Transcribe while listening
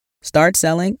Start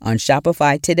selling on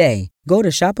Shopify today. Go to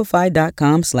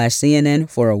shopify.com/CNN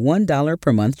for a $1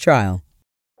 per month trial.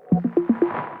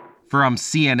 From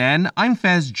CNN, I'm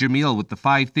Fez Jamil with the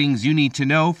 5 things you need to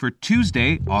know for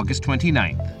Tuesday, August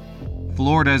 29th.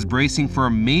 Florida is bracing for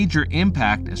a major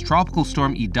impact as Tropical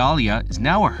Storm Idalia is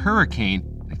now a hurricane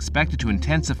and expected to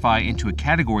intensify into a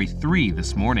Category 3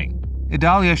 this morning.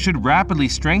 Idalia should rapidly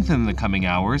strengthen in the coming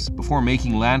hours before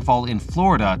making landfall in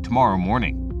Florida tomorrow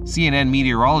morning. CNN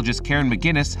meteorologist Karen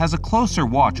McGinnis has a closer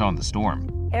watch on the storm.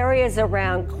 Areas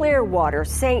around Clearwater,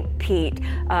 St. Pete,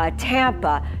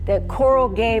 Tampa, the Coral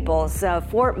Gables,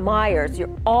 Fort Myers,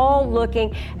 you're all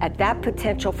looking at that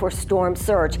potential for storm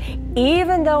surge.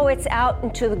 Even though it's out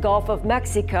into the Gulf of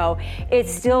Mexico, it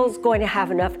still is going to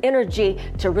have enough energy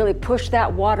to really push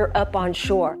that water up on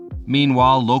shore.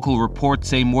 Meanwhile, local reports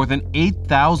say more than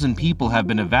 8,000 people have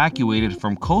been evacuated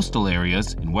from coastal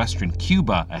areas in western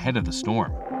Cuba ahead of the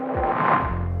storm.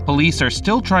 Police are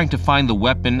still trying to find the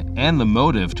weapon and the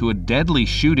motive to a deadly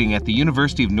shooting at the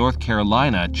University of North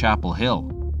Carolina at Chapel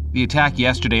Hill. The attack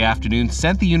yesterday afternoon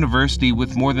sent the university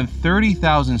with more than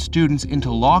 30,000 students into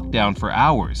lockdown for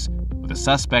hours, with a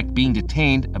suspect being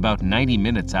detained about 90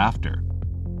 minutes after.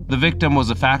 The victim was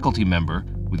a faculty member,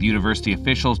 with university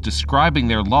officials describing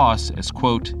their loss as,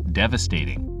 quote,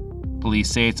 devastating. Police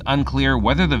say it's unclear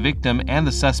whether the victim and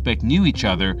the suspect knew each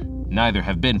other. Neither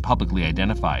have been publicly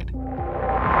identified.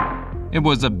 It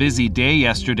was a busy day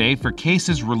yesterday for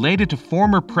cases related to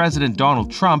former President Donald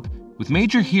Trump, with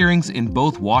major hearings in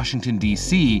both Washington,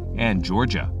 D.C. and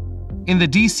Georgia. In the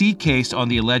D.C. case on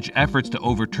the alleged efforts to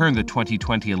overturn the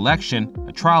 2020 election,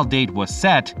 a trial date was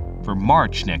set for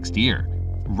March next year,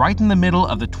 right in the middle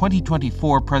of the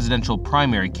 2024 presidential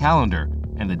primary calendar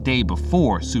and the day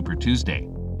before Super Tuesday.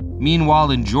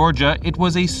 Meanwhile, in Georgia, it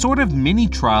was a sort of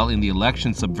mini-trial in the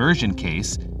election subversion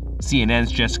case.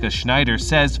 CNN's Jessica Schneider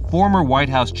says former White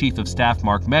House Chief of Staff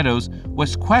Mark Meadows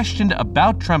was questioned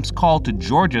about Trump's call to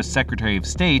Georgia's Secretary of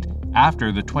State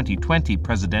after the 2020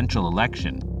 presidential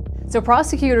election. So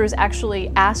prosecutors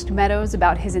actually asked Meadows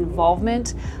about his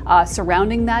involvement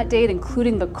surrounding that date,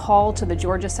 including the call to the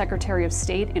Georgia Secretary of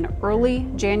State in early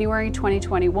January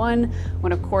 2021,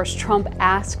 when, of course, Trump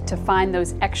asked to find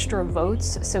those extra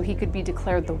votes so he could be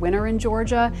declared the winner in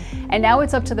Georgia. And now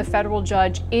it's up to the federal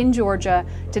judge in Georgia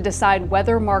to decide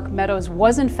whether Mark Meadows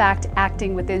was in fact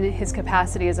acting within his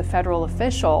capacity as a federal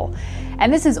official.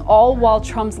 And this is all while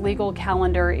Trump's legal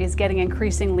calendar is getting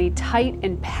increasingly tight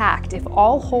and packed. If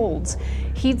all holds,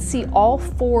 he'd see all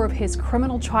 4 of his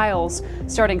criminal trials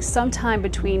starting sometime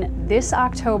between this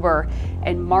October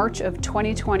and March of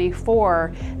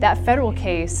 2024. That federal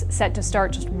case set to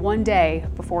start just one day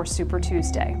before Super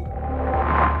Tuesday.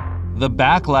 The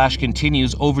backlash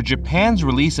continues over Japan's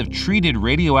release of treated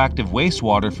radioactive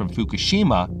wastewater from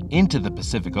Fukushima into the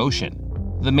Pacific Ocean.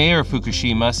 The mayor of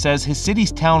Fukushima says his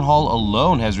city's town hall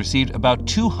alone has received about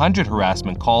 200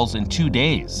 harassment calls in 2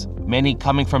 days, many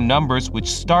coming from numbers which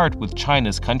start with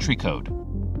China's country code.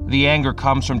 The anger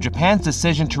comes from Japan's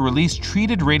decision to release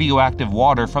treated radioactive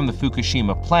water from the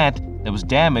Fukushima plant that was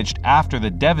damaged after the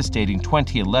devastating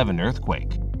 2011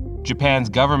 earthquake. Japan's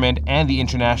government and the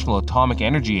International Atomic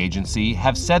Energy Agency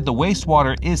have said the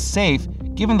wastewater is safe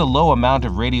given the low amount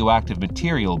of radioactive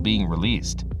material being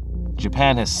released.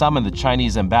 Japan has summoned the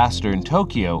Chinese ambassador in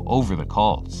Tokyo over the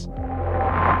calls.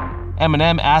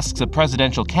 Eminem asks a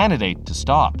presidential candidate to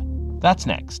stop. That's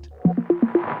next.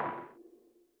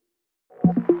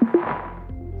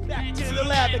 Back to the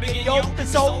lab again, yo,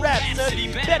 this old rap, son.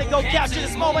 Better go capture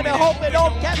this moment and hope it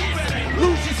don't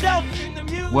lose yourself in the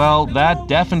music. Well, that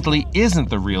definitely isn't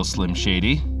the real Slim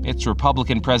Shady. It's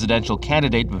Republican presidential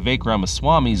candidate Vivek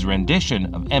Ramaswamy's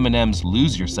rendition of Eminem's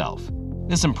Lose Yourself.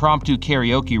 This impromptu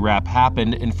karaoke rap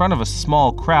happened in front of a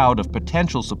small crowd of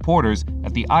potential supporters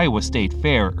at the Iowa State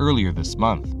Fair earlier this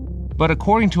month. But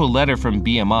according to a letter from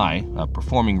BMI, a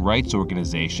performing rights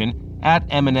organization, at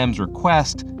Eminem's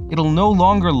request, it'll no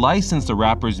longer license the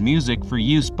rapper's music for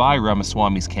use by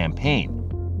Ramaswamy's campaign.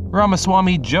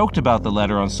 Ramaswamy joked about the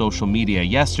letter on social media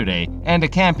yesterday, and a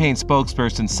campaign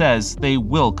spokesperson says they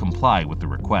will comply with the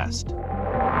request.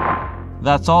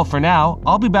 That's all for now.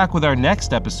 I'll be back with our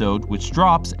next episode, which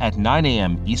drops at 9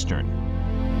 a.m. Eastern.